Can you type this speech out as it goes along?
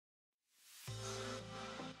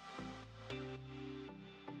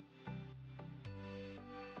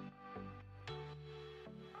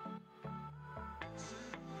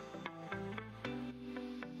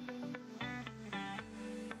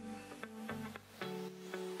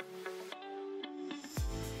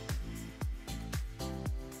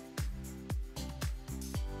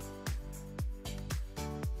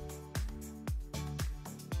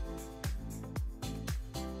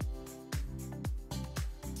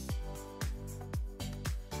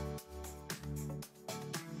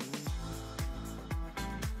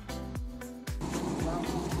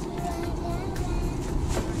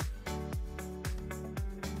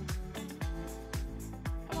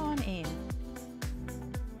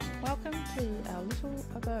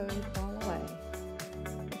abode while away.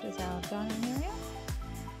 This is our dining area.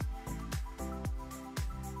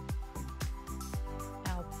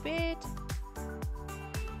 Our bed.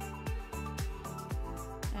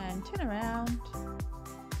 And turn around.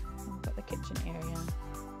 We've got the kitchen area.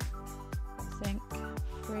 Sink,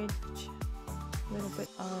 fridge, a little bit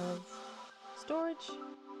of storage,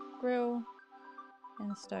 grill,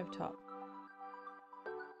 and a stove top.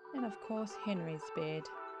 And of course Henry's bed.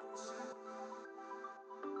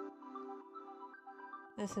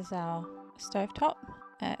 This is our stove top.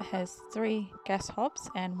 It has 3 gas hobs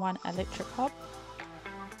and 1 electric hob.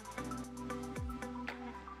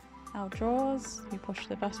 Our drawers, you push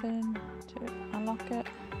the button to unlock it.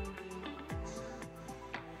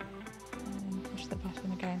 And push the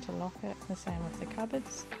button again to lock it. The same with the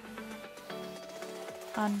cupboards.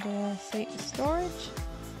 Under seat storage.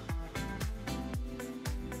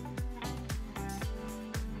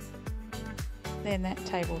 Then that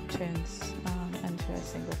table turns into a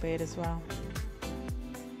single bed as well.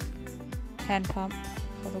 Hand pump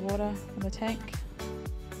for the water in the tank.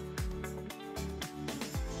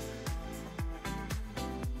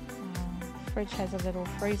 Fridge has a little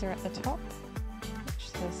freezer at the top,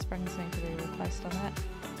 which the springs need to be replaced on that.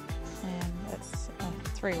 And it's a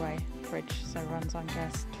 3-way fridge, so it runs on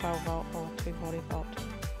gas, 12 volt or 240 volt.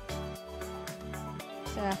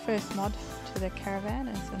 So our first mod to the caravan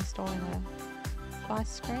is installing a fly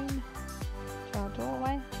screen to our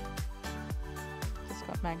doorway. Just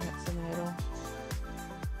got magnets in the middle.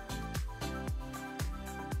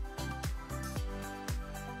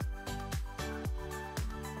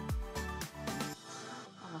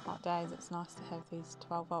 On the hot days it's nice to have these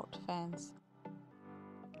 12 volt fans